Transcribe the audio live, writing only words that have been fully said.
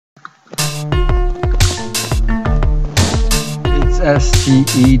It's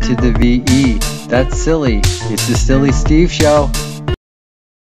STE to the VE. That's silly. It's the SiLLy Steve Show.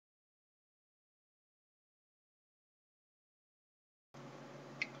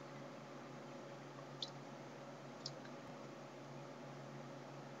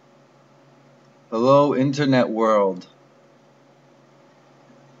 Hello, internet world.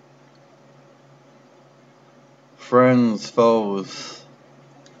 Friends, foes,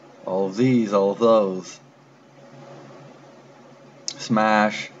 all of these, all of those.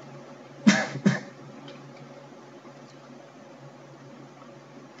 Smash.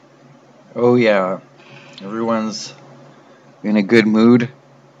 Oh yeah, everyone's in a good mood.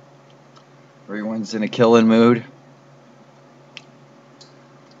 Everyone's in a killing mood.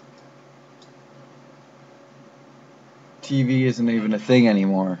 TV isn't even a thing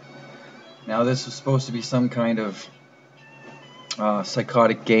anymore. Now this was supposed to be some kind of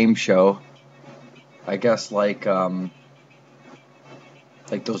psychotic game show. I guess like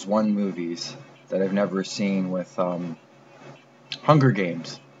those one movies that I've never seen with Hunger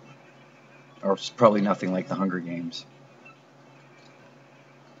Games. Or it's probably nothing like the Hunger Games.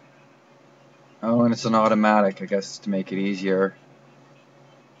 Oh, and it's an automatic, I guess, to make it easier.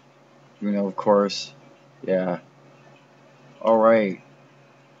 You know, of course. Yeah. Alright.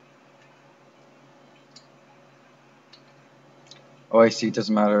 Oh, I see. It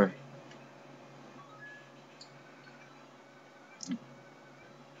doesn't matter.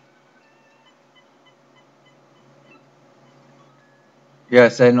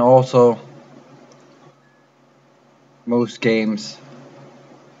 Yes, and also most games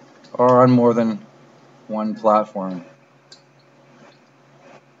are on more than one platform,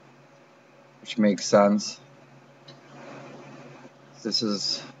 which makes sense. This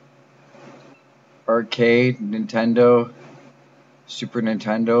is arcade, Nintendo, Super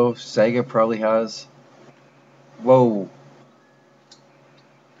Nintendo, Sega probably has. Whoa.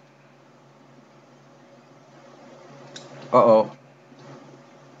 Uh-oh.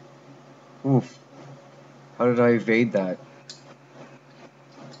 Oof. How did I evade that?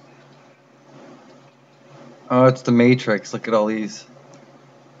 Oh, it's the Matrix. Look at all these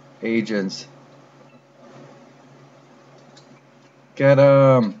agents. Get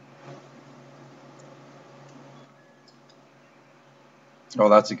 'em! Oh,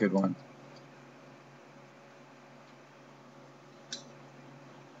 that's a good one.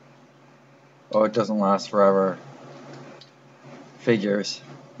 Oh, it doesn't last forever. Figures.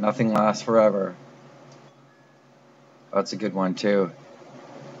 Nothing lasts forever. That's a good one, too.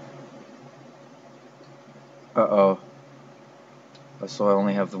 Uh-oh. So I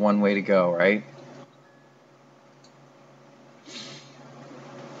only have the one way to go, right?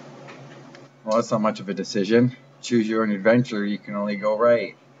 Well, that's not much of a decision. Choose your own adventure. You can only go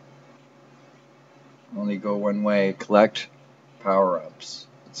right. Only go one way. Collect power-ups.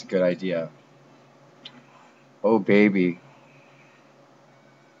 That's a good idea. Oh, baby.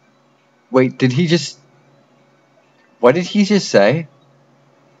 Wait, did he just... What did he just say?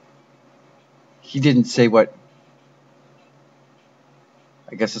 He didn't say what...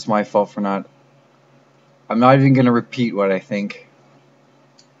 I guess it's my fault for not... I'm not even going to repeat what I think.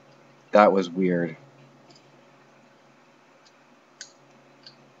 That was weird.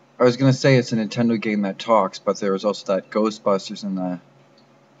 I was going to say it's a Nintendo game that talks, but there was also that Ghostbusters in the...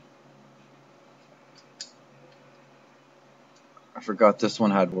 I forgot this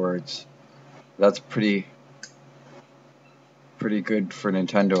one had words. That's pretty good for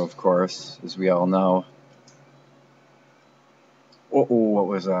Nintendo, of course, as we all know. Oh, what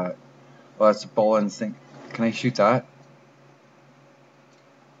was that? Oh, that's a ball and thing. Can I shoot that?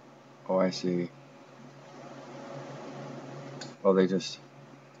 Oh, I see. Oh, they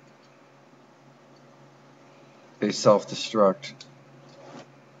self-destruct.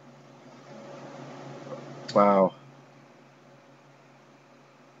 Wow.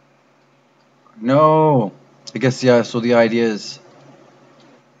 No! I guess, yeah, so the idea is...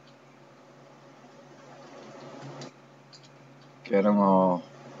 Get them all.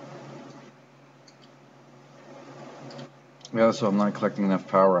 Yeah, so I'm not collecting enough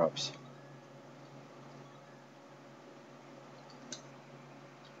power-ups.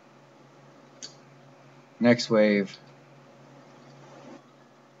 Next wave.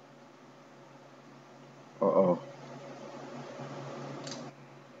 Uh-oh.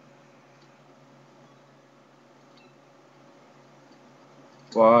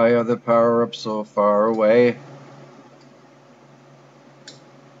 Why are the power-ups so far away?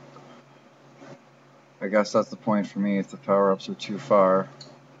 I guess that's the point for me. If the power-ups are too far,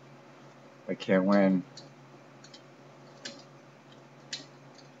 I can't win.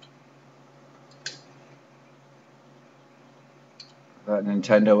 That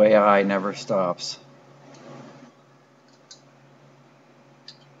Nintendo AI never stops.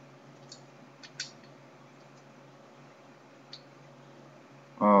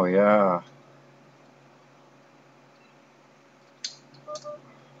 Oh yeah.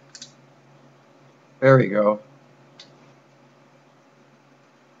 There we go.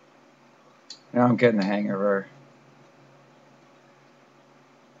 Now I'm getting the hang of her.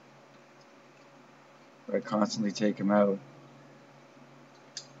 I constantly take him out.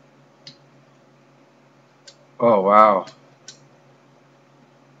 Oh wow.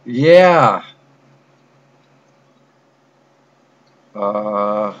 Yeah.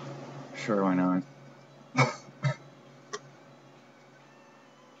 Sure, why not?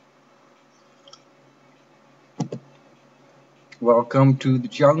 Welcome to the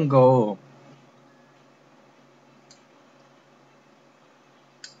jungle.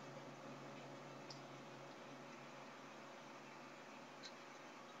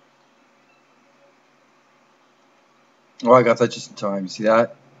 Oh, I got that just in time. See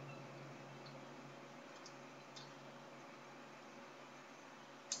that?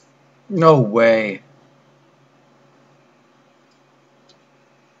 No way.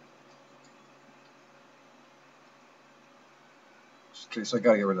 Okay, so I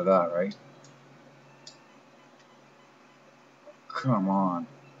gotta get rid of that, right? Come on.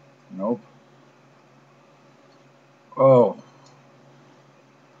 Nope. Oh.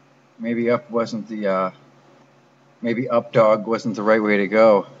 Maybe up wasn't the, maybe up dog wasn't the right way to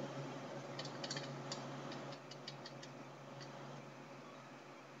go.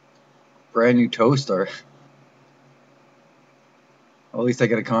 Brand new toaster. At least I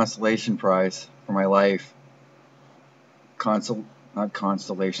get a consolation prize for my life. Not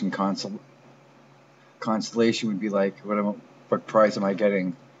constellation. Constellation would be like, what prize am I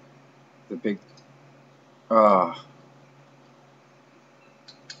getting? The big. Ah.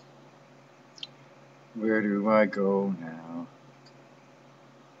 Where do I go now?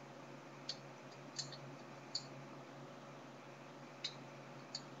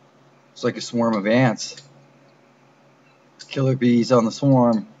 It's like a swarm of ants. Killer bees on the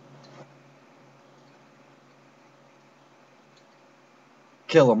swarm.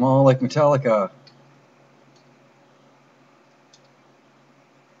 Kill them all like Metallica.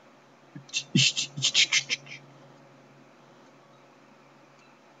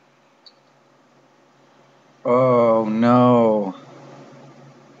 Oh no.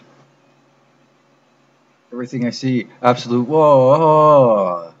 Everything I see, absolute.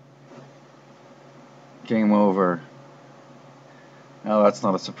 Whoa. Game over. No, that's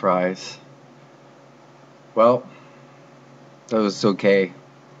not a surprise. Well, that was okay.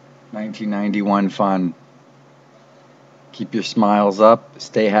 1991 fun. Keep your smiles up,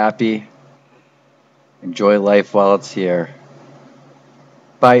 stay happy, enjoy life while it's here.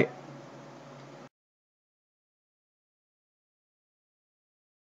 Bye.